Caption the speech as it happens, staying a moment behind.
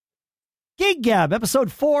Gig Gab,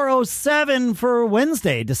 episode 407 for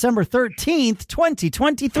Wednesday, December 13th,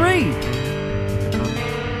 2023.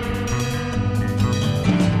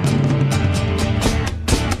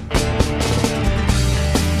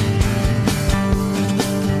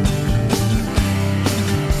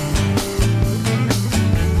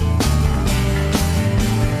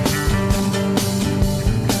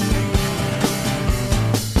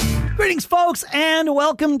 Greetings, folks, and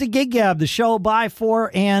welcome to Gig Gab, the show by,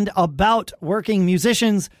 for, and about working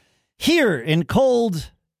musicians here in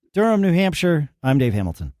cold Durham, New Hampshire. I'm Dave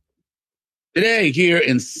Hamilton. Today, here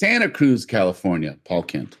in Santa Cruz, California, Paul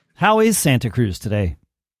Kent. How is Santa Cruz today?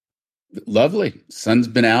 Lovely. Sun's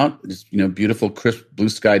been out. Just, beautiful, crisp, blue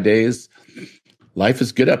sky days. Life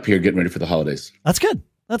is good up here, getting ready for the holidays. That's good.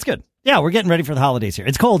 That's good. Yeah, we're getting ready for the holidays here.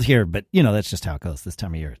 It's cold here, but, that's just how it goes this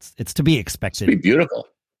time of year. It's to be expected. It's beautiful.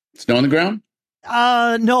 Snow on the ground?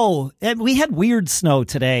 No. We had weird snow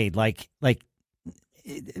today. Like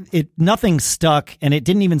nothing stuck, and it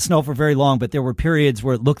didn't even snow for very long, but there were periods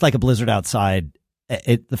where it looked like a blizzard outside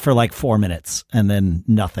for like 4 minutes, and then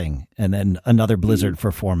nothing, and then another blizzard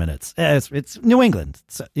for 4 minutes. It's New England.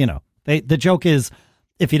 So, the joke is,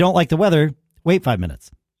 if you don't like the weather, wait 5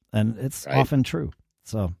 minutes. And it's often true.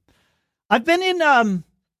 So I've been in, well,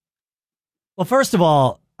 first of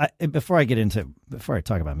all, before I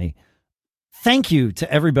talk about me, thank you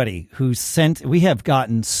to everybody who we have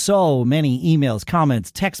gotten so many emails, comments,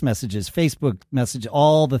 text messages, Facebook message,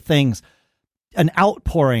 all the things, an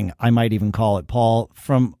outpouring, I might even call it, Paul,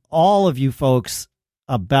 from all of you folks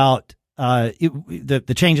about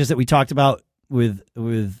the changes that we talked about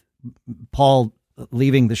with Paul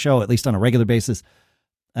leaving the show, at least on a regular basis.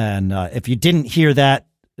 And if you didn't hear that,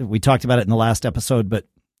 we talked about it in the last episode, but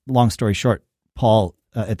long story short, Paul,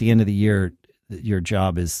 at the end of the year, your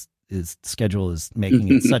job schedule is making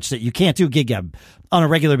it such that you can't do Gig Gab on a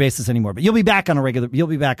regular basis anymore. But you'll be back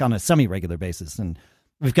on a semi-regular basis, and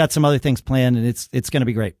we've got some other things planned, and it's going to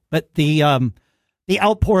be great. But the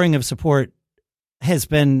outpouring of support has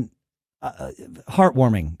been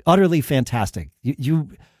heartwarming, utterly fantastic.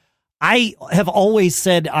 I have always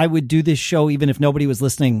said I would do this show even if nobody was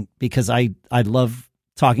listening, because I love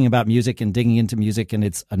talking about music and digging into music, and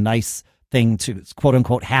it's a nice thing to quote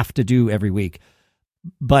unquote have to do every week.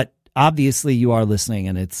 But obviously you are listening,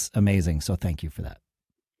 and it's amazing. So thank you for that.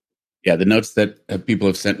 Yeah, the notes that people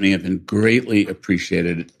have sent me have been greatly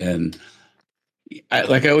appreciated. And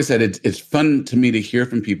like I always said, it's fun to me to hear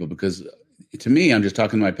from people, because to me, I'm just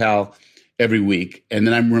talking to my pal every week. And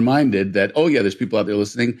then I'm reminded that, oh yeah, there's people out there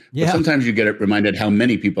listening. Yeah. But sometimes you get reminded how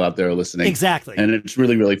many people out there are listening. Exactly. And it's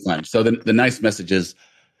really, really fun. So the nice messages,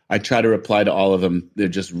 I try to reply to all of them. They're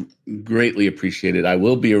just greatly appreciated. I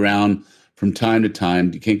will be around from time to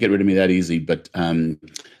time. You can't get rid of me that easy, but the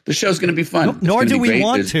show's going to be fun. Nor do we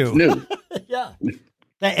want to. It's new. Yeah.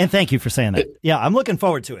 And thank you for saying that. Yeah, I'm looking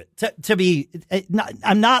forward to it.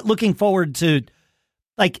 I'm not looking forward to,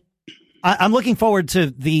 I'm looking forward to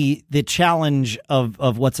the challenge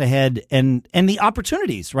of what's ahead and the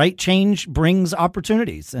opportunities, right? Change brings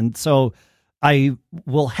opportunities. And so I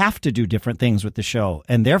will have to do different things with the show,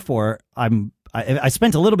 and therefore I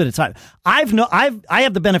spent a little bit of time. I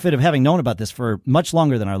have the benefit of having known about this for much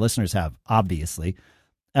longer than our listeners have, obviously.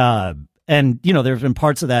 And there's been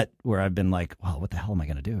parts of that where I've been like, well, what the hell am I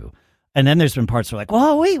going to do? And then there's been parts where like,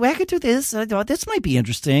 well, wait, I could do this. This might be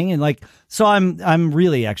interesting. And so I'm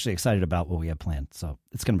really actually excited about what we have planned. So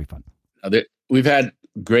it's going to be fun. We've had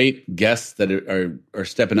great guests that are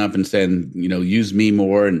stepping up and saying, use me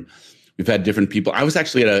more. And we've had different people. I was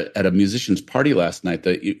actually at a musician's party last night.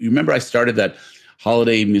 You remember I started that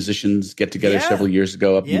holiday musicians get together several years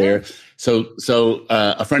ago up there. So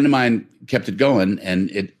a friend of mine kept it going,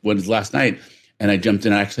 and it was last night. And I jumped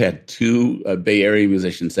in. I actually had two Bay Area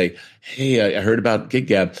musicians say, "Hey, I heard about Gig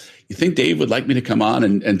Gab. You think Dave would like me to come on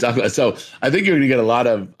and talk about it?" So I think you're going to get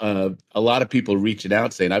a lot of people reaching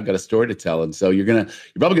out saying, "I've got a story to tell." And so you're probably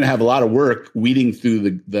going to have a lot of work weeding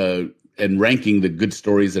through and ranking the good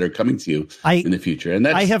stories that are coming to you in the future. And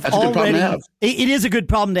that's a good problem to have. It is a good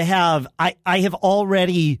problem to have. I have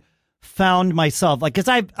already found myself, because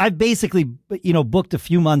I've basically, booked a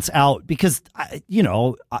few months out, because I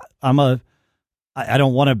don't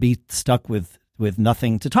want to be stuck with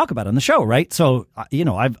nothing to talk about on the show. Right. So,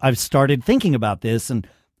 I've started thinking about this, and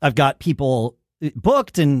I've got people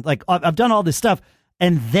booked, and I've done all this stuff.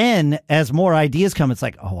 And then as more ideas come, it's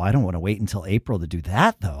like, oh, I don't want to wait until April to do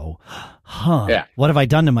that, though. Huh. Yeah. What have I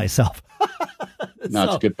done to myself? No,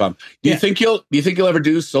 it's a good bump. Do you think you'll ever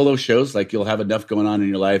do solo shows? Like, you'll have enough going on in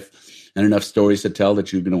your life and enough stories to tell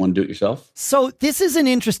that you're going to want to do it yourself? So this is an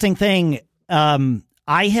interesting thing. I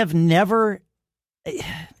have never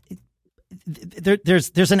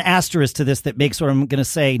there's an asterisk to this that makes what I'm going to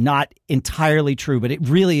say not entirely true, but it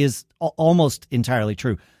really is almost entirely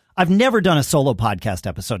true. I've never done a solo podcast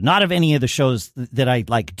episode, not of any of the shows that I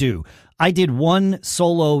do. I did one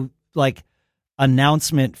solo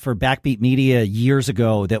announcement for Backbeat Media years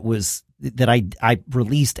ago that I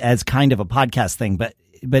released as kind of a podcast thing,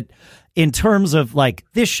 but in terms of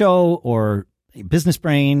this show or Business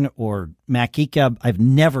Brain or Mac Geek Gab, I've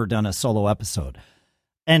never done a solo episode.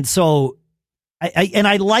 And so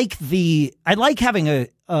I like having a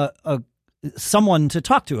someone to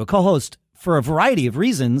talk to, a co-host, for a variety of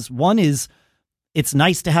reasons. One is it's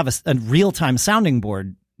nice to have a real-time sounding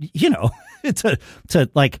board,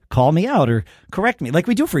 to call me out or correct me like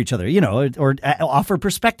we do for each other, or offer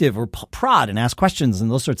perspective or prod and ask questions and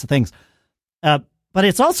those sorts of things. But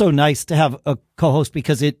it's also nice to have a co-host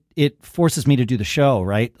because it forces me to do the show,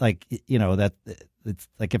 right? That it's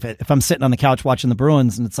like if I'm sitting on the couch watching the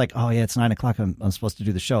Bruins and it's like, oh yeah, it's 9:00. I'm supposed to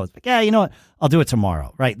do the show. It's like, yeah, you know what? I'll do it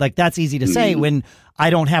tomorrow, right? That's easy to say when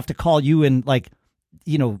I don't have to call you and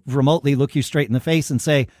remotely look you straight in the face and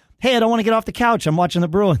say, hey, I don't want to get off the couch. I'm watching the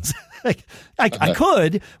Bruins.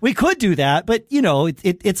 We could do that, but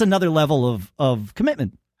it's another level of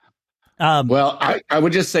commitment. Well, I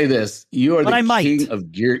would just say this: you are the king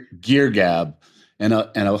of Gear Gab, and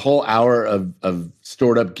a whole hour of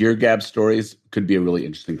stored up Gear Gab stories could be a really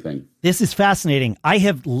interesting thing. This is fascinating. I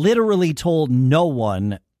have literally told no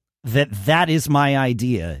one that is my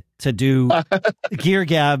idea to do Gear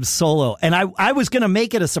Gab solo, and I was going to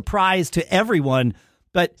make it a surprise to everyone.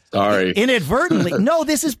 But sorry, inadvertently, no,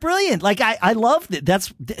 this is brilliant. I love it.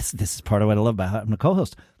 This is part of what I love about having a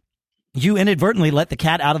co-host. You inadvertently let the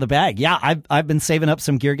cat out of the bag. Yeah, I've been saving up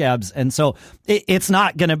some Gear Gabs, and so it's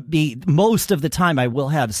not going to be most of the time. I will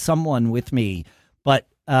have someone with me, but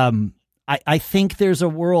I think there's a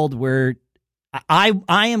world where I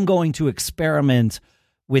am going to experiment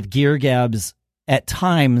with Gear Gabs at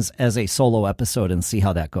times as a solo episode and see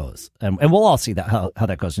how that goes. And we'll all see that how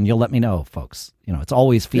that goes. And you'll let me know, folks. It's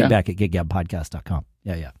always feedback at giggabpodcast.com.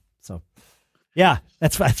 Yeah. So, yeah,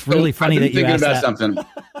 that's really funny that you asked that. Something.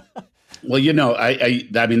 Well,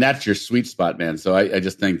 I mean, that's your sweet spot, man. So I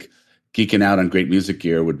just think geeking out on great music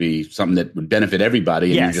gear would be something that would benefit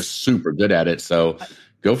everybody. And you're just super good at it. So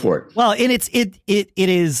go for it. Well, and it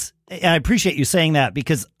is, I appreciate you saying that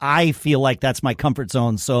because I feel like that's my comfort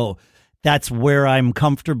zone. So that's where I'm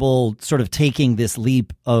comfortable sort of taking this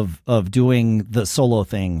leap of doing the solo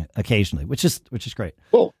thing occasionally, which is great.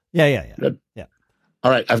 Cool. Yeah. Good. Yeah.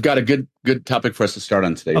 All right. I've got a good topic for us to start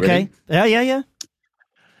on today. Okay. Ready? Yeah.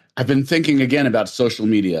 I've been thinking again about social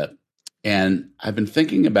media, and I've been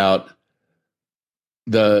thinking about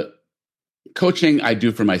the coaching I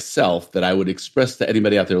do for myself that I would express to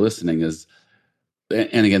anybody out there listening is,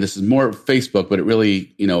 and again, this is more Facebook, but it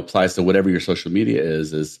really, applies to whatever your social media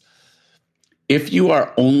is if you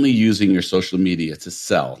are only using your social media to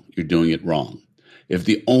sell, you're doing it wrong. If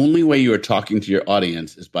the only way you are talking to your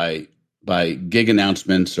audience is by gig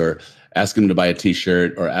announcements or asking them to buy a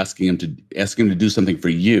T-shirt or asking them to do something for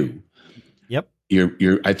you, yep,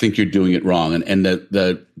 I think you're doing it wrong. And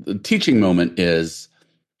the teaching moment is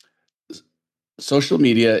social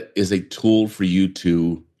media is a tool for you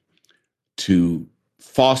to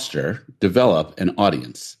foster, develop an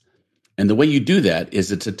audience. And the way you do that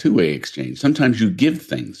is it's a two-way exchange. Sometimes you give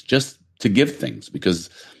things just to give things because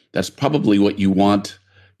that's probably what you want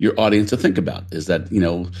your audience to think about is that,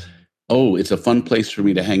 it's a fun place for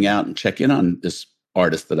me to hang out and check in on this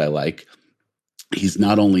artist that I like. He's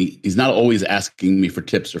not always asking me for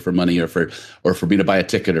tips or for money or for me to buy a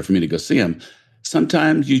ticket or for me to go see him.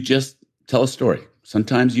 Sometimes you just tell a story.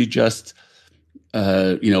 Sometimes you just,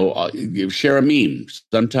 share a meme.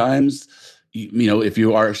 Sometimes, if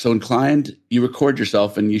you are so inclined, you record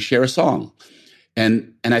yourself and you share a song.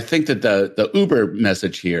 And I think that the Uber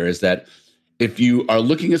message here is that if you are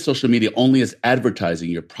looking at social media only as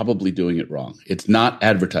advertising, you're probably doing it wrong. It's not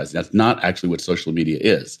advertising. That's not actually what social media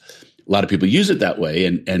is. A lot of people use it that way.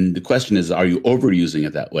 And the question is, are you overusing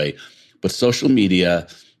it that way? But social media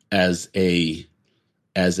as a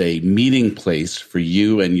meeting place for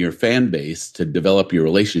you and your fan base to develop your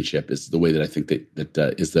relationship is the way that I think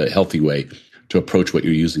that is the healthy way to approach what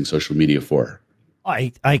you're using social media for.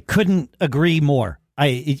 I couldn't agree more.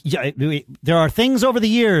 There are things over the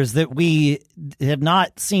years that we have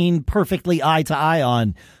not seen perfectly eye to eye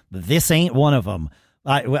on. This ain't one of them.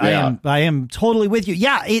 I am totally with you.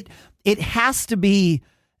 Yeah, it has to be.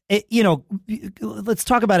 Let's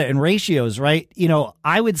talk about it in ratios, right?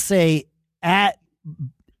 I would say at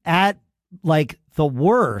like the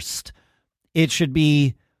worst, it should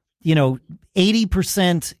be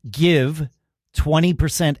 80% give,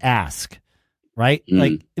 20% ask. right?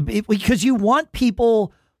 Like, because you want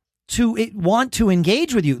people to want to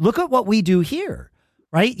engage with you. Look at what we do here,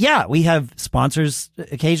 right? Yeah, we have sponsors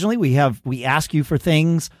occasionally. We ask you for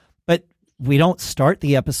things, but we don't start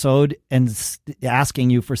the episode and asking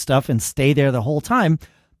you for stuff and stay there the whole time.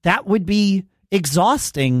 That would be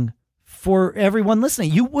exhausting for everyone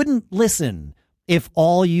listening. You wouldn't listen if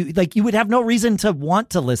you would have no reason to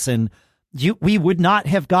want to listen. We would not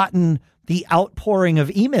have gotten the outpouring of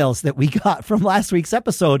emails that we got from last week's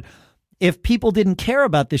episode if people didn't care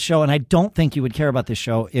about this show. And I don't think you would care about this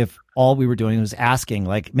show if all we were doing was asking,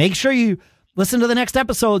 like, make sure you listen to the next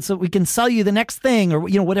episode so we can sell you the next thing, or,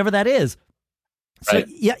 whatever that is. So, right.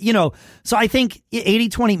 Yeah, so I think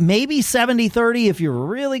 80-20, maybe 70-30 if you're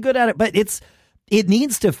really good at it, but it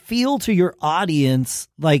needs to feel to your audience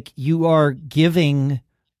like you are giving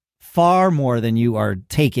far more than you are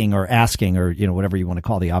taking or asking, or, whatever you want to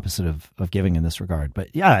call the opposite of giving in this regard.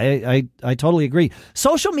 But yeah, I totally agree.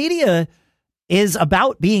 Social media is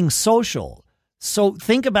about being social. So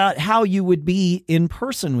think about how you would be in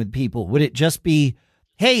person with people. Would it just be,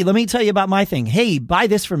 hey, let me tell you about my thing. Hey, buy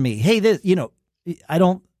this from me. Hey, this, I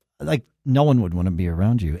don't like, no one would want to be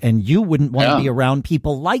around you, and you wouldn't want to be around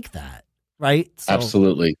people like that. Right. So,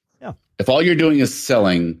 absolutely. Yeah. If all you're doing is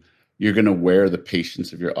selling, you're going to wear the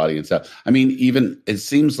patience of your audience out. I mean, even it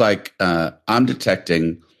seems like I'm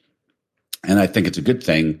detecting, and I think it's a good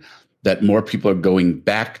thing, that more people are going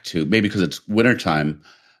back to, maybe because it's wintertime,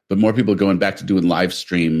 but more people are going back to doing live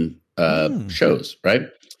stream shows, right?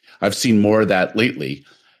 I've seen more of that lately.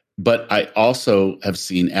 But I also have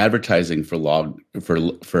seen advertising for live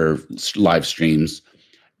streams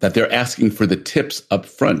that they're asking for the tips up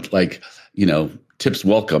front, like, tips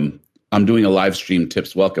welcome. I'm doing a live stream,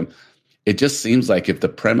 tips welcome. It just seems like if the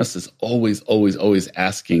premise is always, always, always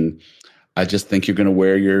asking, I just think you're going to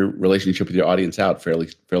wear your relationship with your audience out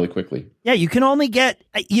fairly quickly. Yeah, you can only get,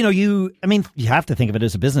 you have to think of it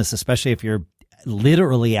as a business, especially if you're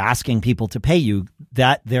literally asking people to pay you.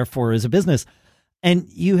 That, therefore, is a business. And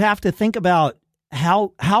you have to think about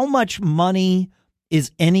how much money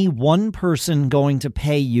is any one person going to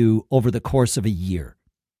pay you over the course of a year,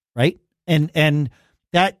 right? And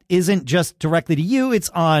that isn't just directly to you. It's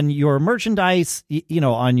on your merchandise,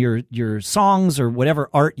 on your songs or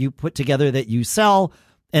whatever art you put together that you sell,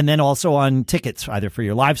 and then also on tickets, either for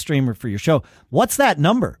your live stream or for your show. What's that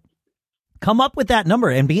number? Come up with that number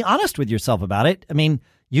and be honest with yourself about it. I mean,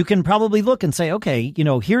 you can probably look and say, okay,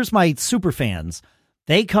 here's my super fans.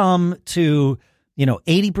 They come to,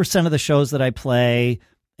 80% of the shows that I play,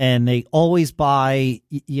 and they always buy,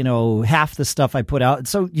 half the stuff I put out.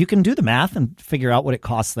 So you can do the math and figure out what it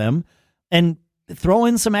costs them and throw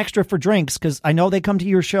in some extra for drinks, because I know they come to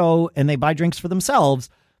your show and they buy drinks for themselves,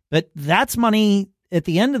 but that's money at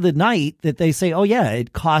the end of the night that they say, oh yeah,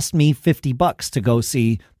 it cost me $50 to go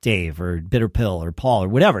see Dave or Bitter Pill or Paul or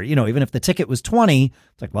whatever. Even if the ticket was $20,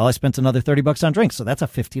 it's like, well, I spent another $30 on drinks. So that's a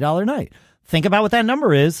 $50 night. Think about what that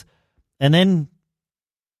number is. And then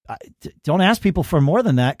don't ask people for more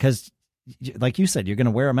than that, because like you said, you're going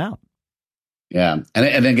to wear them out. Yeah.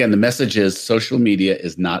 And again, the message is social media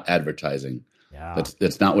is not advertising. Yeah.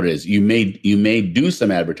 That's not what it is. You may do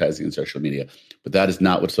some advertising in social media, but that is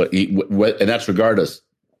not and that's regardless,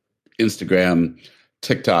 Instagram,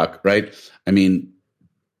 TikTok, right? I mean,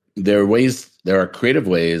 there are creative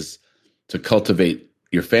ways to cultivate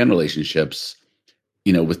your fan relationships,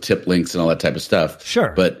 with tip links and all that type of stuff.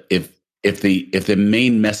 Sure. But if the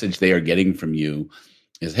main message they are getting from you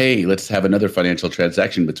is, hey, let's have another financial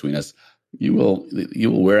transaction between us, you will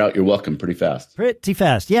wear out your welcome pretty fast. Pretty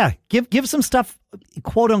fast. Yeah. Give some stuff,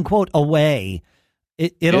 quote unquote, away.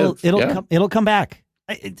 It'll come back.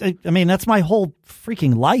 I mean, that's my whole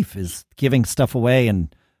freaking life, is giving stuff away,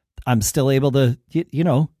 and I'm still able to,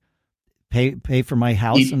 pay for my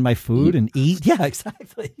house and my food and eat. Yeah,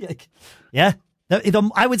 exactly. Yeah.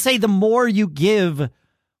 I would say the more you give,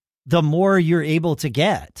 the more you're able to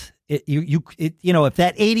get. If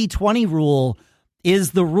that 80-20 rule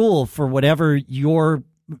is the rule for whatever your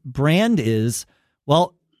brand is,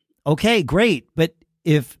 well, okay, great. But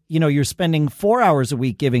if, you're spending 4 hours a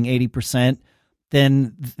week giving 80%,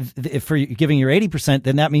 then if for giving your 80%,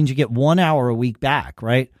 then that means you get 1 hour a week back,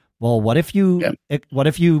 right? Well, what if you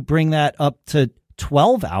bring that up to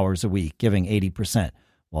 12 hours a week giving 80%?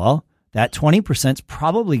 Well, that 20% is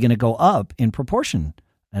probably going to go up in proportion.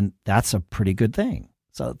 And that's a pretty good thing.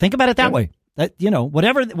 So think about it that way. That,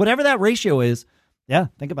 whatever that ratio is. Yeah.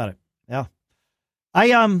 Think about it. Yeah.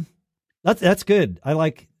 That's good.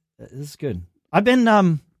 This is good. I've been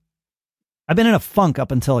in a funk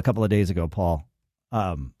up until a couple of days ago, Paul.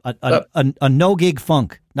 a no gig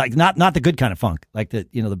funk, like not the good kind of funk, like the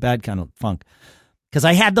bad kind of funk. Because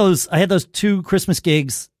I had those 2 Christmas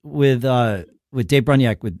gigs with Dave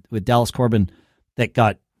Bruniak with Dallas Corbin that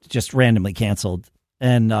got just randomly canceled,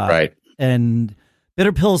 and and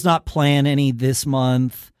Bitter Pill's not playing any this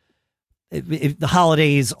month. The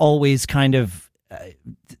holidays always kind of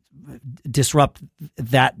disrupt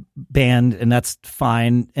that band, and that's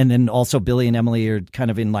fine. And then also Billy and Emily are kind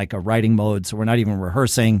of in like a writing mode, so we're not even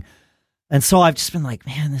rehearsing. And so I've just been like,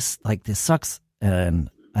 man, this sucks, and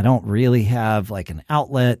I don't really have like an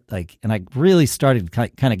outlet, and I really started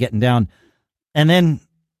kind of getting down. And then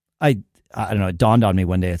I don't know, it dawned on me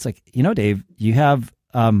one day. It's like, Dave, you have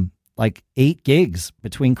like 8 gigs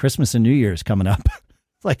between Christmas and New Year's coming up.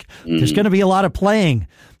 Like, there's going to be a lot of playing,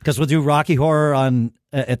 because we'll do Rocky Horror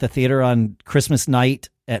at the theater on Christmas night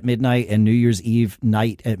at midnight and New Year's Eve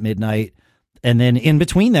night at midnight. And then in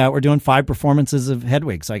between that, we're doing 5 performances of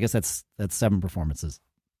Hedwig. So I guess that's 7 performances.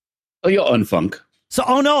 Oh, you'll unfunk. So,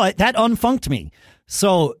 that unfunked me.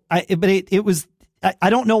 So it was,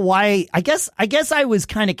 I don't know why. I guess I was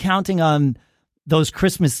kind of counting on those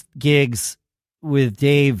Christmas gigs with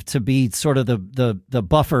Dave to be sort of the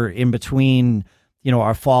buffer in between,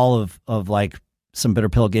 our fall of like some Bitter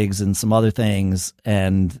Pill gigs and some other things,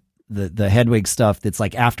 and the Hedwig stuff that's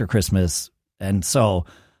like after Christmas. And so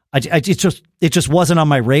it just wasn't on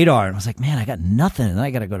my radar. And I was like, man, I got nothing. And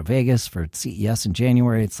I got to go to Vegas for CES in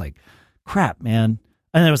January. It's like, crap, man.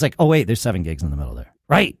 And then it was like, oh wait, there's 7 gigs in the middle there.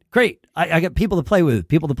 Right. Great. I got people to play with,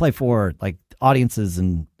 people to play for, like audiences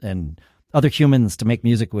and other humans to make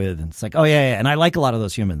music with. And it's like, oh yeah. And I like a lot of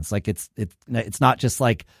those humans. Like it's not just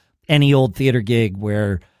like any old theater gig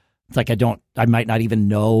where it's like, I might not even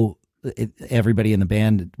know everybody in the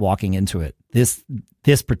band walking into it. This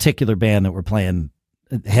particular band that we're playing,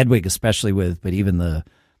 Hedwig especially with, but even the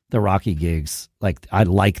Rocky gigs, like I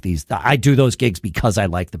like these. I do those gigs because I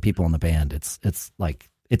like the people in the band. It's like,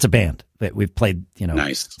 it's a band that we've played,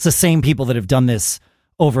 Nice. It's the same people that have done this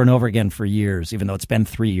over and over again for years, even though it's been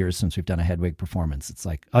 3 years since we've done a Hedwig performance. It's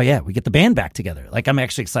like, oh yeah, we get the band back together. Like, I'm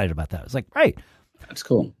actually excited about that. It's like, right. That's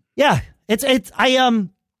cool. Yeah.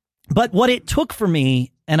 But what it took for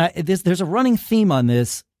me, and there's a running theme on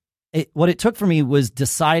this. What it took for me was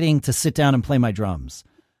deciding to sit down and play my drums.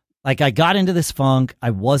 Like, I got into this funk.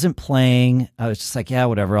 I wasn't playing. I was just like, yeah,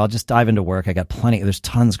 whatever. I'll just dive into work. I got there's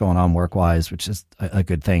tons going on work-wise, which is a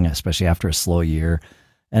good thing, especially after a slow year.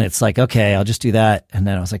 And it's like, okay, I'll just do that. And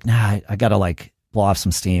then I was like, nah, I got to like blow off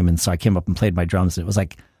some steam. And so I came up and played my drums. And it was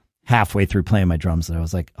like halfway through playing my drums that I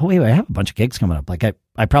was like, oh, wait, I have a bunch of gigs coming up. Like,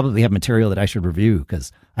 I probably have material that I should review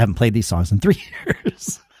because I haven't played these songs in 3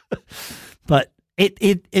 years. But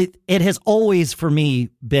it has always, for me,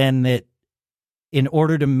 been that in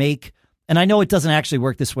order to make, and I know it doesn't actually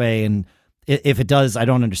work this way, and if it does, I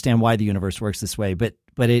don't understand why the universe works this way, but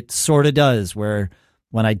it sort of does, where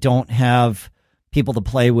when I don't have people to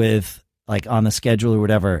play with, like on the schedule or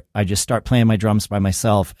whatever, I just start playing my drums by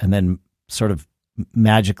myself, and then sort of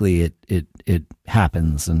magically it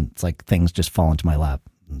happens, and it's like things just fall into my lap.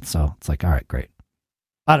 And so it's like, all right, great.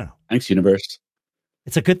 I don't know. Thanks, universe.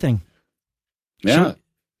 It's a good thing. Yeah. So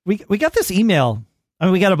we got this email. I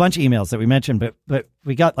mean, we got a bunch of emails that we mentioned, but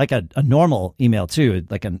we got like a normal email too,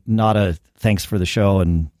 like not a thanks for the show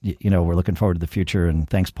and, we're looking forward to the future and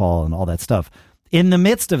thanks, Paul, and all that stuff. In the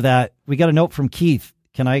midst of that, we got a note from Keith.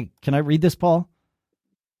 Can I read this, Paul?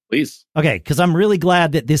 Please. Okay, because I'm really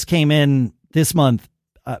glad that this came in this month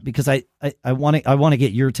because I want to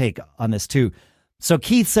get your take on this too. So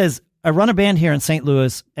Keith says, I run a band here in St.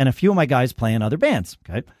 Louis, and a few of my guys play in other bands.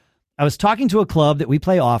 Okay. I was talking to a club that we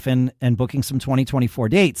play often and booking some 2024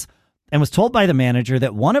 dates, and was told by the manager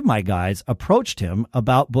that one of my guys approached him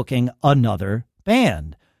about booking another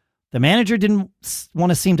band. The manager didn't want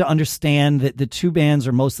to seem to understand that the two bands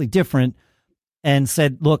are mostly different and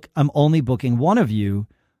said, look, I'm only booking one of you.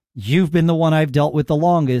 You've been the one I've dealt with the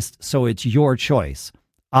longest, so it's your choice.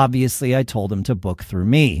 Obviously, I told him to book through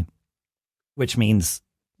me, which means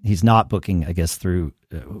he's not booking, I guess, through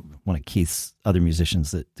one of Keith's other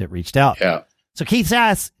musicians that reached out. Yeah. So Keith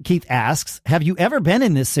asks, have you ever been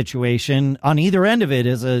in this situation on either end of it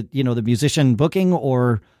as the musician booking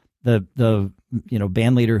or the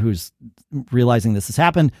band leader who's realizing this has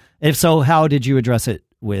happened? If so, how did you address it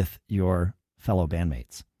with your fellow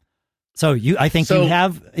bandmates? So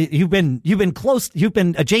you've been close, you've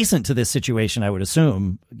been adjacent to this situation, I would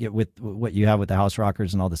assume, with what you have with the House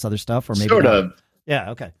Rockers and all this other stuff, or maybe sort not. of.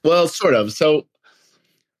 Yeah. Okay. Well, sort of. So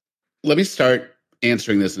let me start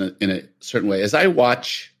answering this in a certain way. As I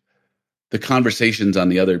watch the conversations on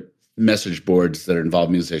the other message boards that involve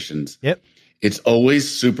musicians, yep, it's always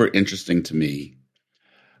super interesting to me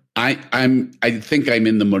I think I'm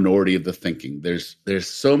in the minority of the thinking. There's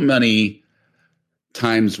so many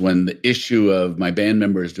times when the issue of my band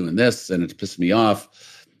member is doing this and it's pissing me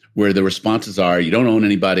off, where the responses are, you don't own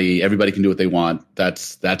anybody, everybody can do what they want.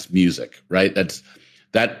 That's music, right?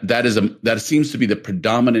 That seems to be the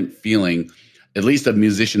predominant feeling, at least of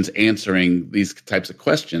musicians answering these types of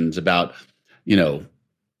questions about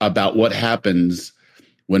what happens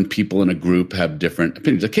when people in a group have different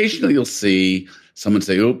opinions. Occasionally you'll see someone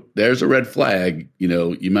say, "Oh, there's a red flag.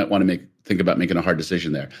 You might want to think about making a hard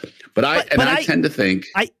decision there." But I tend to think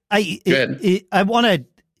I want to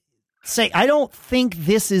say I don't think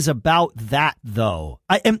this is about that though.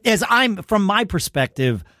 From my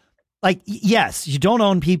perspective, like, yes, you don't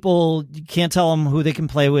own people, you can't tell them who they can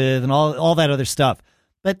play with and all that other stuff.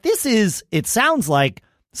 But it sounds like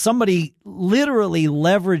somebody literally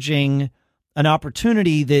leveraging an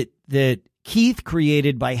opportunity that Keith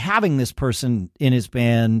created by having this person in his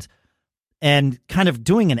band and kind of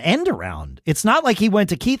doing an end around. It's not like he went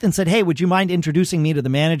to Keith and said, "Hey, would you mind introducing me to the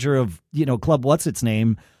manager of, Club What's Its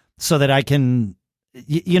Name so that I can,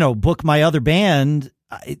 book my other band?"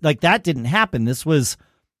 Like, that didn't happen.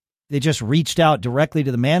 They just reached out directly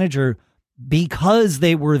to the manager because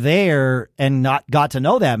they were there and not got to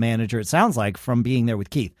know that manager, it sounds like, from being there with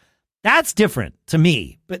Keith. That's different to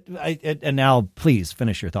me. But and now please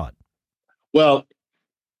finish your thought. Well,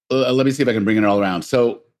 let me see if I can bring it all around.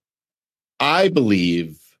 So I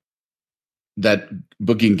believe that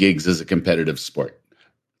booking gigs is a competitive sport,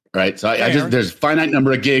 right? So there's a finite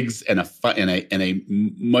number of gigs and a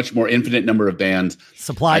much more infinite number of bands.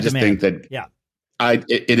 Supply, I just demand. think that yeah,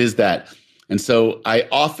 it is that. And so I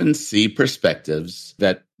often see perspectives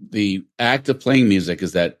that the act of playing music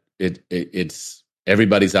is that it's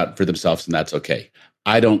everybody's out for themselves and that's okay.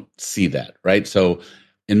 I don't see that, right? So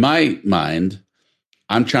in my mind,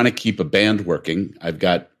 I'm trying to keep a band working. I've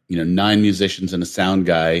got 9 musicians and a sound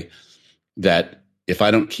guy that if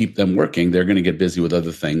I don't keep them working, they're going to get busy with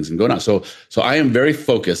other things and go on. So I am very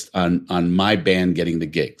focused on my band getting the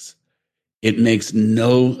gigs. It makes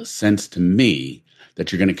no sense to me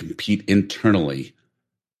that you're going to compete internally,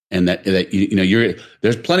 and that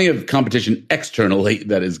there's plenty of competition externally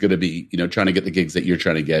that is going to be trying to get the gigs that you're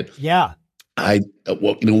trying to get. Yeah,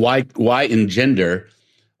 why engender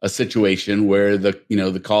a situation where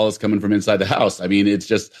the call is coming from inside the house? I mean, it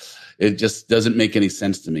just doesn't make any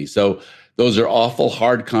sense to me. So those are awful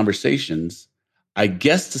hard conversations. I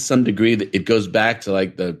guess to some degree that it goes back to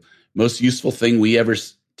like the most useful thing we ever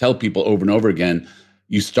tell people over and over again.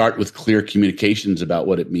 You start with clear communications about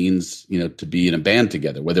what it means, to be in a band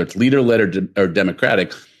together, whether it's leader-led or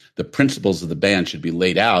democratic. The principles of the band should be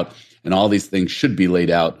laid out, and all these things should be laid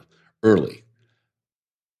out early.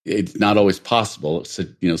 It's not always possible. So,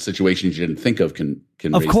 situations you didn't think of can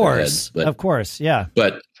of raise course, their head. Of course, yeah.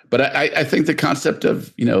 But I think the concept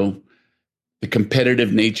of the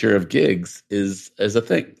competitive nature of gigs is a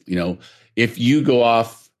thing. If you go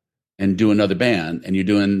off and do another band and you're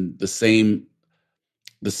doing the same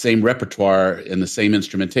repertoire and the same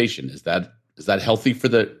instrumentation, is that healthy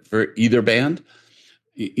for either band?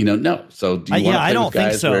 No. So do you want to play I don't with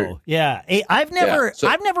guys think so. where, I've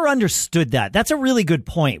never understood that. That's a really good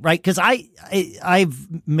point, right? Because I've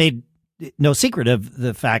made no secret of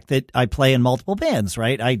the fact that I play in multiple bands,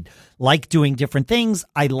 right? I like doing different things.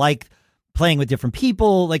 I like playing with different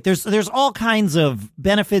people. Like there's all kinds of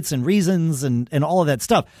benefits and reasons and all of that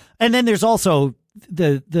stuff. And then there's also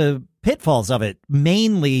the pitfalls of it,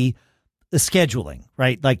 mainly the scheduling,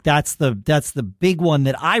 right? Like that's the big one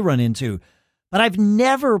that I run into. But I've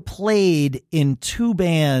never played in 2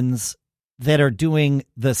 bands that are doing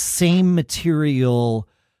the same material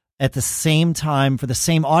at the same time for the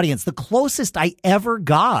same audience. The closest I ever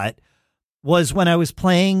got was when I was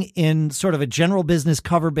playing in sort of a general business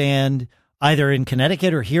cover band, either in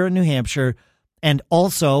Connecticut or here in New Hampshire, and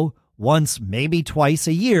also once, maybe twice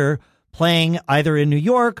a year, playing either in New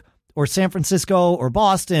York or San Francisco or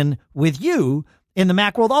Boston with you in the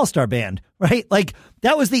Macworld All-Star Band, right? Like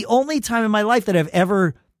that was the only time in my life that I've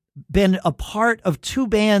ever been a part of 2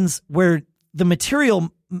 bands where the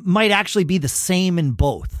material might actually be the same in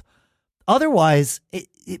both. Otherwise,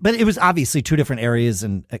 but it was obviously 2 different areas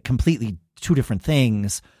and completely 2 different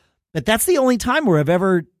things. But that's the only time where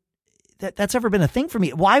that's ever been a thing for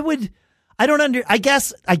me. Why would I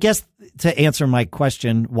guess to answer my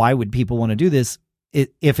question, why would people want to do this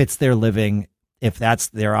if it's their living? If that's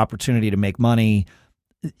their opportunity to make money,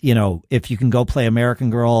 if you can go play American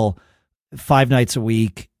Girl 5 nights a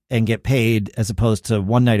week and get paid as opposed to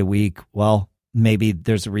 1 night a week, well, maybe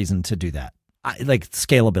there's a reason to do that. Like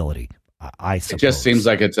scalability. I suppose. It just seems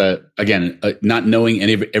like it's not knowing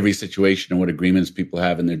every situation and what agreements people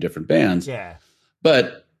have in their different bands. Yeah.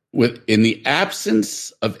 But in the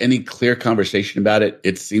absence of any clear conversation about it,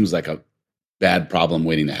 it seems like a bad problem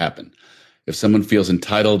waiting to happen. If someone feels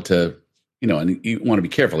entitled to, and you want to be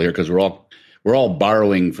careful here because we're all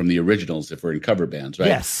borrowing from the originals if we're in cover bands, right?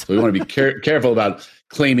 Yes. So we want to be careful about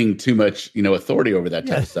claiming too much, authority over that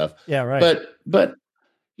type of stuff. Yeah, right. But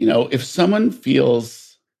if someone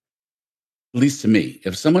feels, at least to me,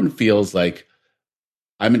 if someone feels like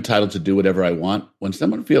I'm entitled to do whatever I want, when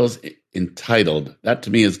someone feels entitled, that to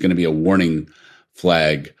me is going to be a warning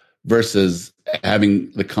flag versus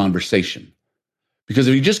having the conversation. Because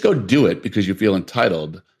if you just go do it because you feel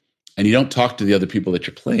entitled and you don't talk to the other people that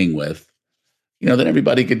you're playing with, then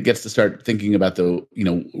everybody gets to start thinking about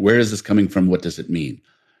where is this coming from? What does it mean?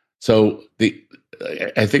 So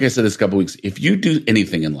I think I said this a couple of weeks. If you do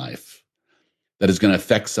anything in life that is going to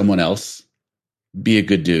affect someone else, be a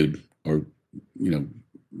good dude, or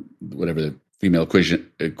whatever the female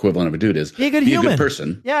equivalent of a dude is. Be a good human. A good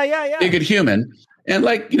person. Yeah. Be a good human, and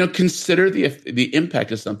consider the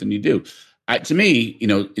impact of something you do. To me,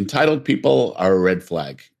 entitled people are a red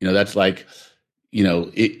flag. That's like,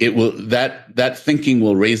 it will that thinking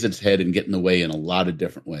will raise its head and get in the way in a lot of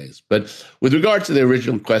different ways. But with regard to the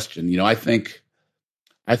original question, I think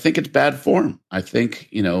it's bad form. I think,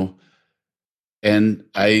 and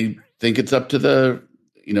I think it's up to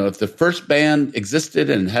if the first band existed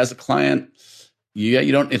and has a client,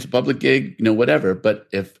 it's a public gig, whatever. But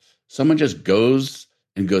if someone just goes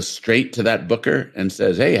straight to that booker and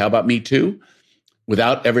says, hey, how about me too?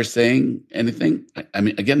 Without ever saying anything. I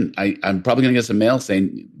mean, again, I'm probably going to get some mail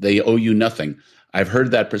saying they owe you nothing. I've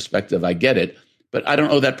heard that perspective. I get it, but I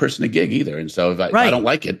don't owe that person a gig either. And so if I don't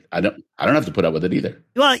like it, I don't have to put up with it either.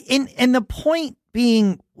 Well, and the point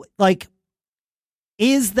being,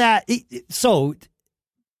 is that so?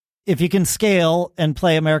 If you can scale and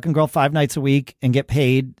play American Girl 5 nights a week and get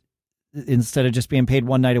paid instead of just being paid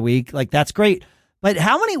one night a week, that's great. But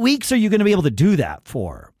how many weeks are you going to be able to do that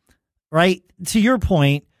for? Right? To your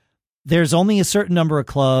point, there's only a certain number of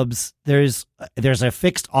clubs. There's a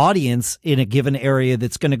fixed audience in a given area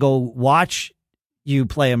that's going to go watch you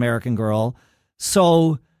play American Girl.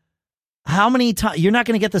 So how many times you're not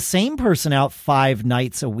going to get the same person out 5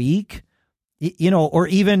 nights a week, or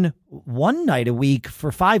even one night a week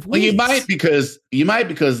for 5 weeks. Well, you might because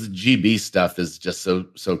GB stuff is just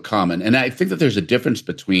so common. And I think that there's a difference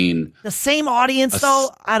between the same audience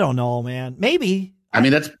though. I don't know, man. Maybe. I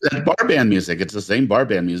mean, that's bar band music. It's the same bar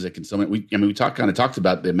band music. And so we talked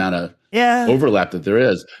about the amount of overlap that there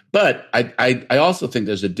is. But I also think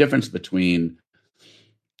there's a difference between,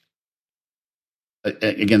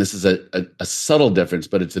 again, this is a subtle difference,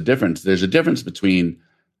 but it's a difference. There's a difference between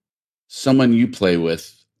someone you play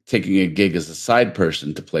with taking a gig as a side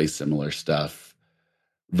person to play similar stuff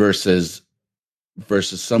versus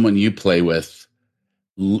someone you play with,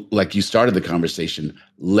 like you started the conversation,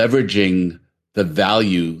 leveraging the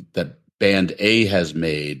value that band A has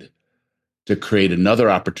made to create another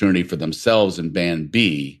opportunity for themselves in band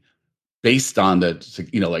B based on I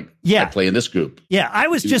play in this group. Yeah, I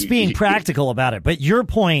was just being practical about it. But your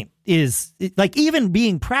point is, even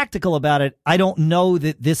being practical about it, I don't know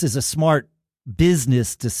that this is a smart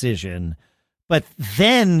business decision. But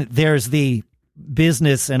then there's the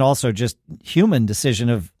business and also just human decision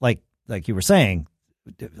of, like you were saying,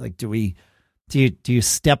 do you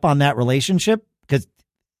step on that relationship? Because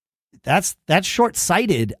that's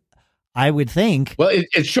short-sighted, I would think. Well,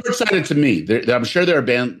 it's short-sighted to me. I'm sure there are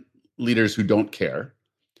band leaders who don't care.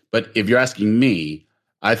 But if you're asking me,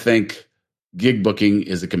 I think gig booking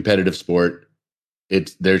is a competitive sport.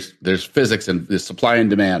 There's physics and there's supply and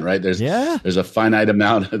demand, right? There's a finite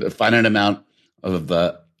amount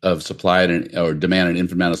of supply or demand and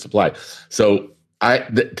infinite amount of supply. So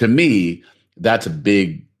to me, that's a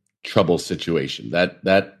big trouble situation.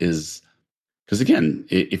 That is, because again,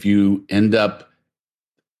 if you end up,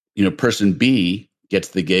 person B gets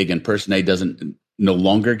the gig and person A no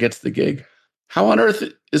longer gets the gig, how on earth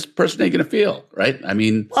is person A going to feel, right? I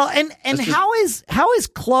mean, well, and how is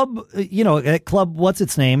club, club, what's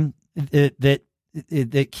its name that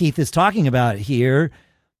Keith is talking about here?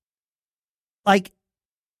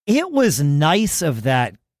 It was nice of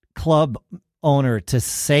that club owner to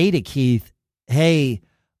say to Keith, "Hey,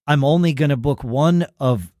 I'm only going to book one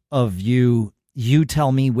of you. You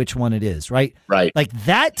tell me which one it is," right? Right.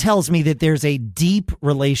 That tells me that there's a deep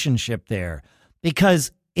relationship there,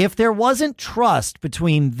 because if there wasn't trust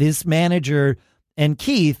between this manager and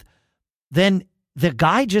Keith, then the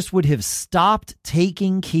guy just would have stopped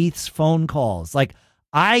taking Keith's phone calls.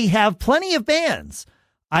 I have plenty of bands.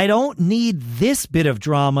 I don't need this bit of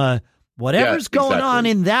drama. Whatever's going on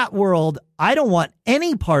in that world, I don't want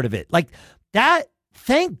any part of it. Like that,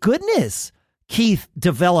 thank goodness Keith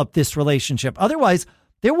developed this relationship. Otherwise,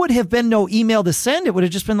 there would have been no email to send. It would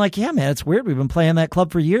have just been like, yeah, man, it's weird. We've been playing that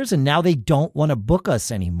club for years, and now they don't want to book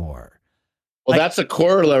us anymore. Well, that's a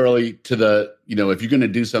corollary to the, if you're going to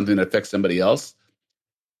do something that affects somebody else,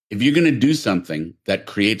 if you're going to do something that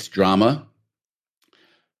creates drama,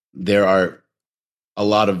 there are a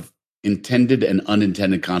lot of intended and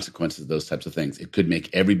unintended consequences of those types of things. It could make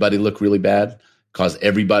everybody look really bad, cause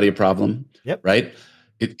everybody a problem, right?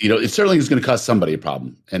 It certainly is going to cause somebody a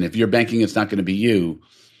problem. And if you're banking it's not going to be you,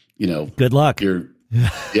 good luck. Good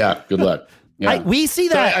luck. Yeah. We see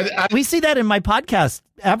that. We see that in my podcast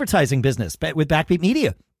advertising business with Backbeat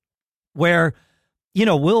Media, where,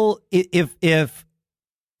 if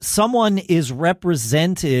someone is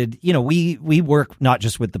represented, we work not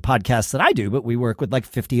just with the podcasts that I do, but we work with like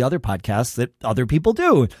 50 other podcasts that other people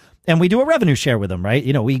do. And we do a revenue share with them, right?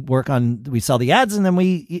 We sell the ads, and then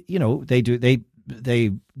they do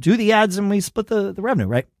the ads, and we split the revenue,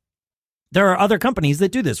 right? There are other companies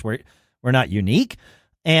that do this. We're not unique.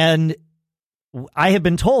 And I have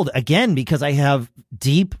been told, again, because I have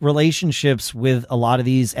deep relationships with a lot of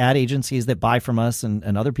these ad agencies that buy from us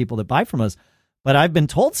and other people that buy from us, but I've been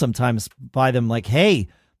told sometimes by them like, hey,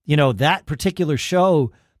 that particular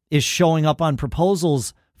show is showing up on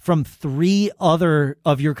proposals from 3 other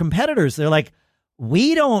of your competitors. They're like,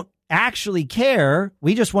 we don't actually care.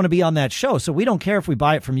 We just want to be on that show. So we don't care if we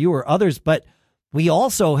buy it from you or others, but we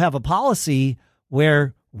also have a policy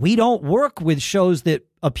where we don't work with shows that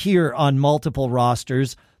appear on multiple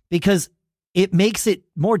rosters because it makes it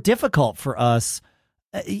more difficult for us.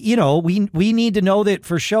 We need to know that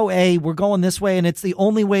for show A, we're going this way and it's the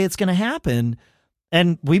only way it's going to happen.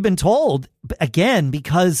 And we've been told, again,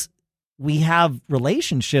 because we have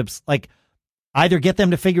relationships, like either get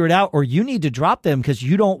them to figure it out or you need to drop them because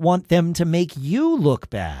you don't want them to make you look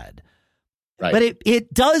bad. Right. But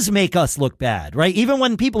it does make us look bad, right? Even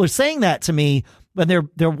when people are saying that to me, when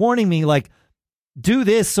they're warning me like, do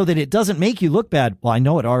this so that it doesn't make you look bad. Well, I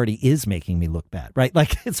know it already is making me look bad, right?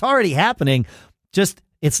 Like it's already happening. Just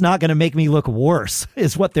it's not going to make me look worse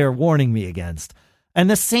is what they're warning me against. And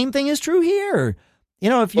the same thing is true here.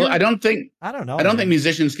 If you, I don't think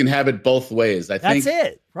musicians can have it both ways. I think that's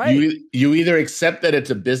it, right? You either accept that it's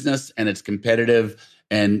a business and it's competitive,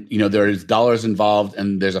 and there's dollars involved,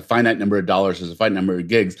 and there's a finite number of dollars, there's a finite number of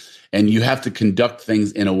gigs, and you have to conduct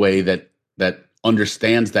things in a way that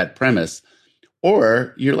understands that premise.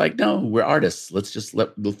 Or you're like, no, we're artists. Let's just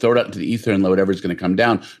we'll throw it out into the ether and let whatever's going to come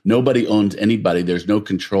down. Nobody owns anybody. There's no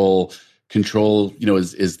control. Control,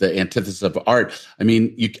 is the antithesis of art. I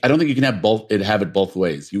mean, I don't think you can have it both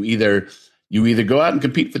ways. You either go out and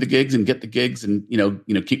compete for the gigs and get the gigs and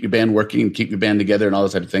keep your band working and keep your band together and all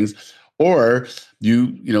those types of things, or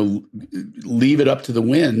you leave it up to the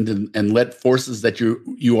wind and let forces that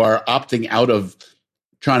you are opting out of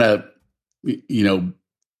trying to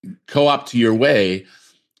co-opt to your way,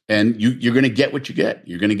 and you're going to get what you get.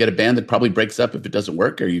 You're going to get a band that probably breaks up if it doesn't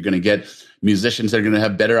work, or you're going to get musicians that are going to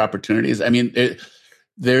have better opportunities. I mean,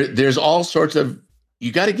 there's all sorts of,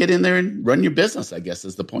 you got to get in there and run your business, I guess,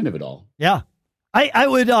 is the point of it all. Yeah. I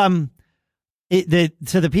would, to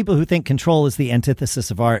the people who think control is the antithesis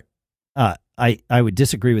of art, I would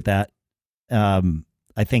disagree with that.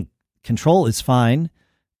 I think control is fine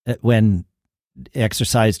when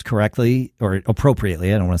exercised correctly or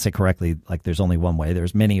appropriately. I don't want to say correctly, like there's only one way.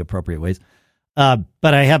 There's many appropriate ways. But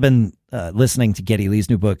I have been listening to Geddy Lee's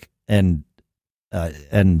new book, and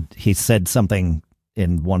he said something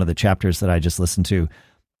in one of the chapters that I just listened to,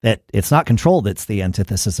 that it's not control that's the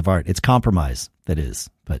antithesis of art. It's compromise that is.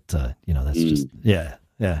 But, that's just, yeah.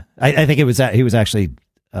 I think he was actually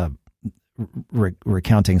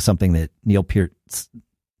recounting something that Neil Peart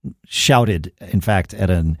shouted, in fact, at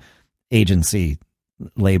an agency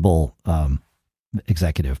label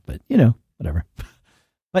executive, but whatever.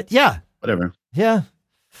 But yeah, whatever. Yeah,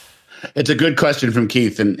 it's a good question from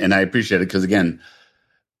Keith, and I appreciate it because again,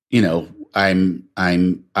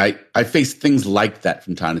 I face things like that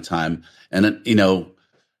from time to time, and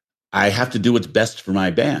I have to do what's best for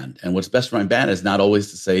my band, and what's best for my band is not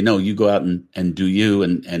always to say no. You go out and do you,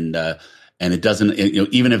 and it doesn't.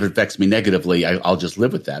 Even if it affects me negatively, I'll just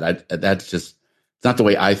live with that. That's just. It's not the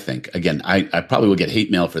way I think. Again, I probably will get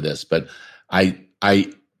hate mail for this, but I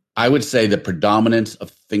would say the predominance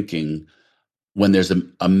of thinking when there's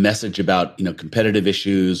a message about competitive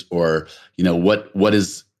issues or what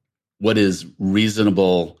is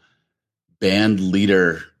reasonable band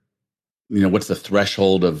leader what's the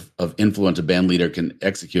threshold of influence a band leader can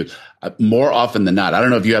execute. More often than not, I don't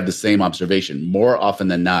know if you have the same observation. More often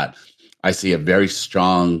than not, I see a very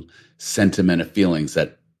strong sentiment of feelings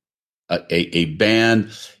that a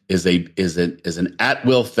band is an at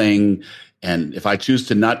will thing, and if I choose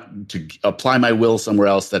to not to apply my will somewhere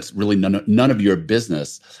else, that's really none of your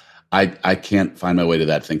business. I can't find my way to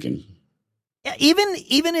that thinking. Yeah,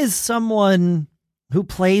 even as someone who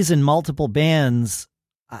plays in multiple bands,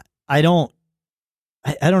 I don't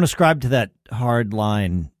ascribe to that hard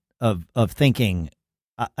line of thinking.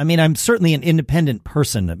 I mean, I'm certainly an independent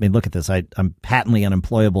person. I mean, look at this. I'm patently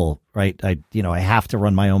unemployable, right? I have to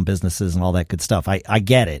run my own businesses and all that good stuff. I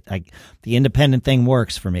get it. The independent thing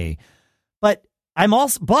works for me, but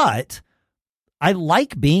but I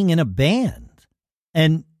like being in a band,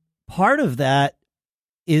 and part of that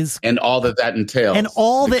is and all that entails, and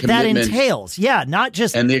all that entails. Yeah, not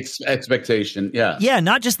just and the expectation. Yeah,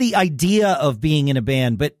 not just the idea of being in a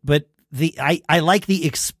band, but I like the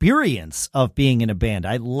experience of being in a band.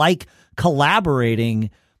 I like collaborating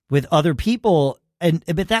with other people,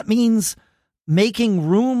 but that means making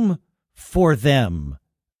room for them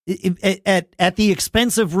at the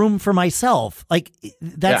expense of room for myself. Like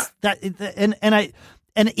that,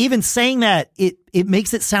 and even saying that it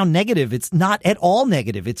makes it sound negative. It's not at all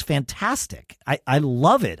negative. It's fantastic. I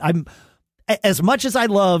love it. I'm as much as I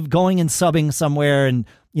love going and subbing somewhere and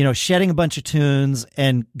shedding a bunch of tunes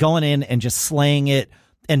and going in and just slaying it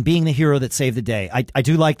and being the hero that saved the day. I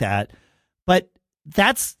do like that, but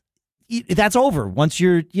that's over. Once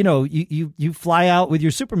you fly out with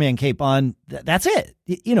your Superman cape on, that's it.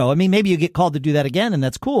 I mean, maybe you get called to do that again and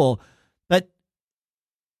that's cool. But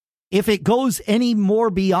if it goes any more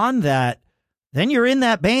beyond that, then you're in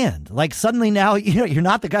that band. Like suddenly now, you're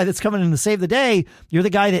not the guy that's coming in to save the day. You're the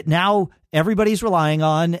guy that now everybody's relying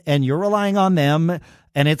on and you're relying on them.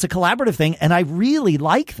 And it's a collaborative thing. And I really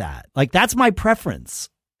like that. Like that's my preference,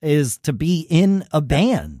 is to be in a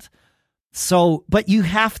band. So, but you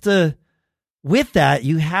have to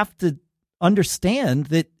understand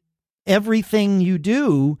that everything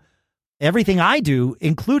I do,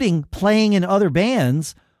 including playing in other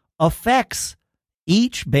bands, affects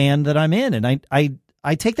each band that I'm in. And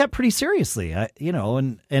I take that pretty seriously,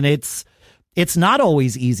 and it's not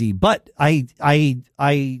always easy, but I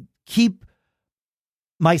keep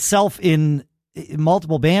myself in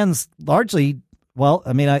multiple bands largely. Well,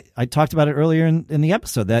 I mean, I talked about it earlier in the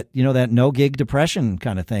episode, that, that no gig depression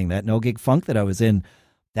kind of thing, that no gig funk that I was in.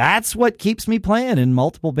 That's what keeps me playing in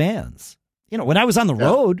multiple bands. When I was on the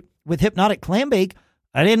road with Hypnotic Clambake,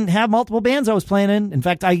 I didn't have multiple bands I was playing in. In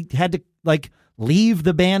fact, I had to leave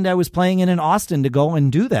the band I was playing in Austin to go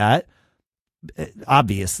and do that.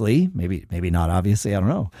 Obviously, maybe not obviously, I don't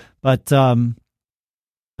know. But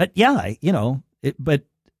yeah, but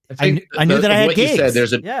I knew that I had gigs. You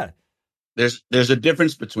said, there's a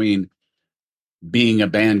difference between being a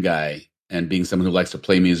band guy and being someone who likes to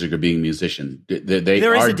play music or being a musician. They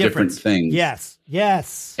are different things.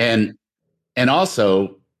 Yes. And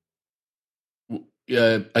also,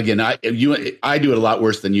 again, I do it a lot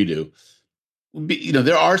worse than you do.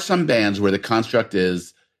 There are some bands where the construct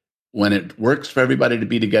is, when it works for everybody to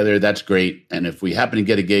be together, that's great. And if we happen to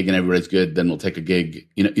get a gig and everybody's good, then we'll take a gig.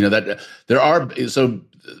 That there are, so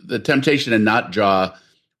the temptation to not draw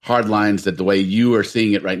hard lines that the way you are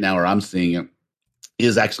seeing it right now, or I'm seeing it,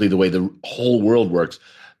 is actually the way the whole world works.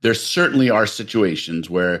 There certainly are situations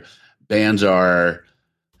where bands have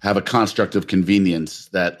a construct of convenience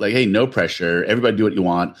that, like, hey, no pressure, everybody do what you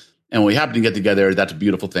want. And when we happen to get together, that's a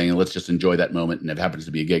beautiful thing. And let's just enjoy that moment. And it happens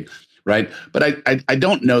to be a gig. Right. But I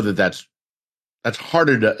don't know that's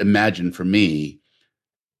harder to imagine for me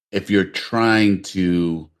if you're trying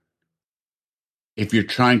to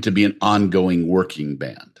be an ongoing working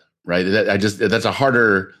band. Right. That's a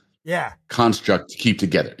harder construct to keep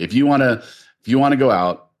together. If you want to go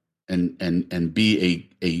out and be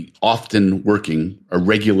a often working, a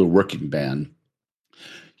regular working band,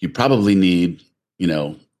 you probably need,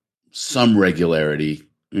 some regularity,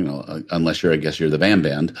 unless you're the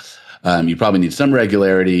band. You probably need some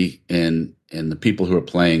regularity in the people who are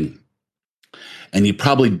playing, and you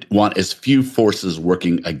probably want as few forces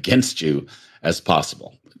working against you as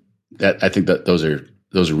possible. I think that those are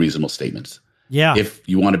reasonable statements. Yeah. If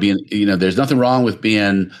you want to be there's nothing wrong with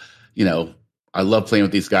being, I love playing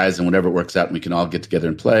with these guys, and whenever it works out and we can all get together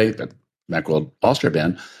and play, that Macworld All-Star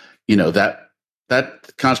Band,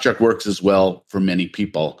 that construct works as well for many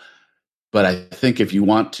people. But I think if you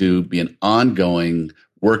want to be an ongoing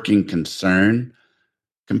working concern,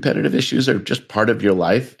 competitive issues are just part of your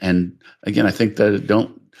life. And again, I think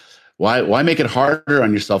that why make it harder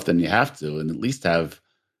on yourself than you have to, and at least have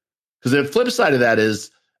Because the flip side of that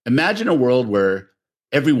is, imagine a world where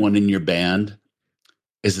everyone in your band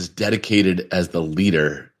is as dedicated as the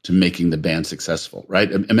leader to making the band successful,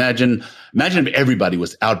 right? Imagine if everybody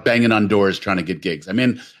was out banging on doors trying to get gigs. I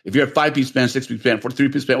mean, if you're a 5-piece band, 6-piece band,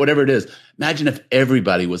 3-piece band, whatever it is, imagine if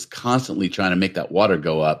everybody was constantly trying to make that water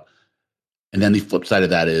go up. And then the flip side of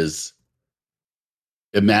that is,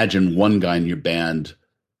 imagine one guy in your band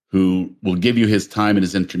who will give you his time and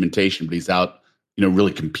his instrumentation, but he's out,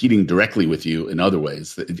 really competing directly with you in other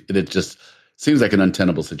ways. It just seems like an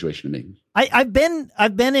untenable situation to me. I've been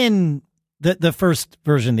in the first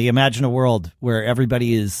version, the Imagine a World where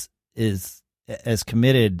everybody is as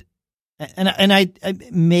committed, and I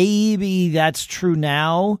maybe that's true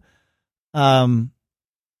now.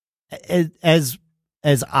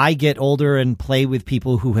 As I get older and play with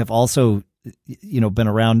people who have also, been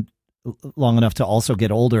around long enough to also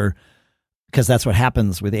get older, because that's what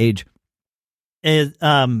happens with age.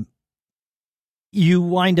 You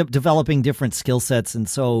wind up developing different skill sets, and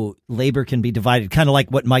so labor can be divided, kind of like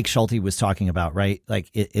what Mike Schulte was talking about, right? Like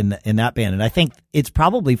in that band. And I think it's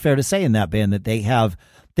probably fair to say in that band that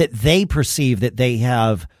they perceive that they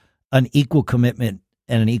have an equal commitment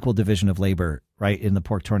and an equal division of labor, right, in the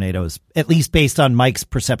Pork Tornadoes, at least based on Mike's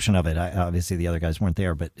perception of it. Obviously, the other guys weren't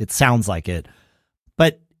there, but it sounds like it.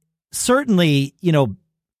 But certainly,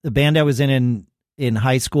 the band I was in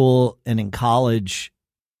high school and in college,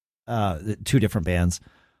 two different bands,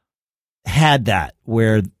 had that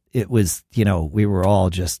where it was, we were all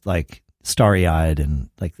just like starry-eyed and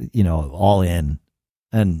like, all in.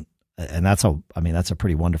 And that's a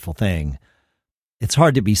pretty wonderful thing. It's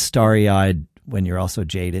hard to be starry-eyed when you're also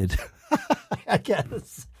jaded, I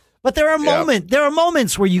guess. But there are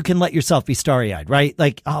moments where you can let yourself be starry-eyed, right?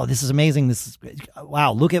 Like, oh, this is amazing. This is,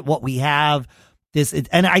 wow, look at what we have.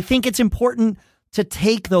 And I think it's important to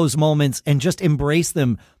take those moments and just embrace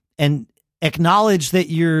them and acknowledge that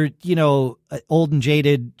you're, old and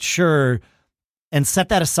jaded, sure, and set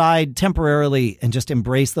that aside temporarily and just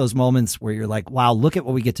embrace those moments where you're like, wow, look at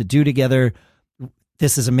what we get to do together.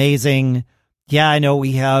 This is amazing. Yeah, I know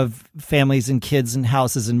we have families and kids and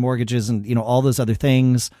houses and mortgages and, all those other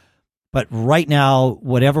things. But right now,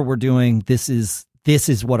 whatever we're doing, this is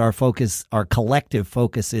what our collective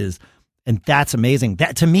focus is. And that's amazing.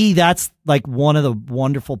 That, to me, that's like one of the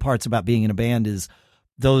wonderful parts about being in a band is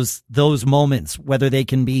those moments, whether they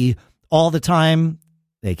can be all the time,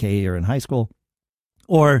 aka you're in high school,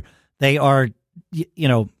 or they are,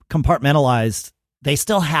 compartmentalized. They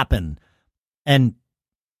still happen, and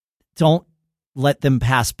don't let them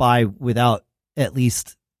pass by without at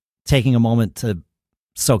least taking a moment to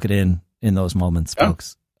soak it in those moments,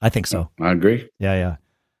 folks. I think so. I agree. Yeah.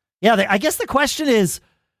 I guess the question is,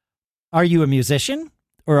 are you a musician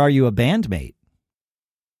or are you a bandmate?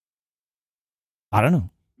 I don't know.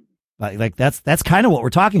 Like that's kind of what we're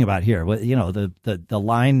talking about here. The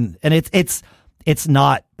line, and it's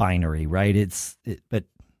not binary, right? It's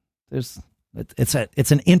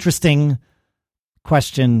an interesting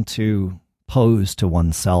question to pose to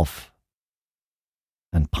oneself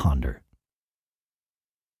and ponder.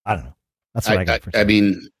 I don't know. That's what I got for today. I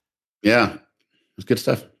mean, yeah, it's good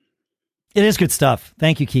stuff. It is good stuff.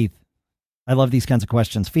 Thank you, Keith. I love these kinds of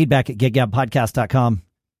questions. Feedback at giggabpodcast.com.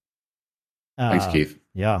 Thanks, Keith.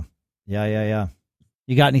 Yeah.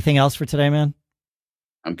 You got anything else for today, man?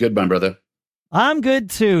 I'm good, my brother. I'm good,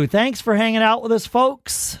 too. Thanks for hanging out with us,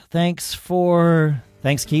 folks. Thanks,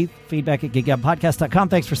 Keith. Feedback at giggabpodcast.com.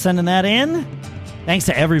 Thanks for sending that in. Thanks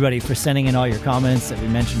to everybody for sending in all your comments that we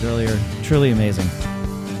mentioned earlier. Truly amazing.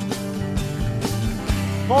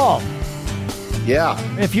 Paul. Yeah.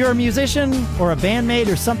 If you're a musician or a bandmate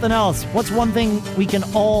or something else, what's one thing we can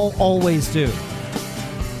all always do?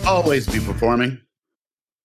 Always be performing.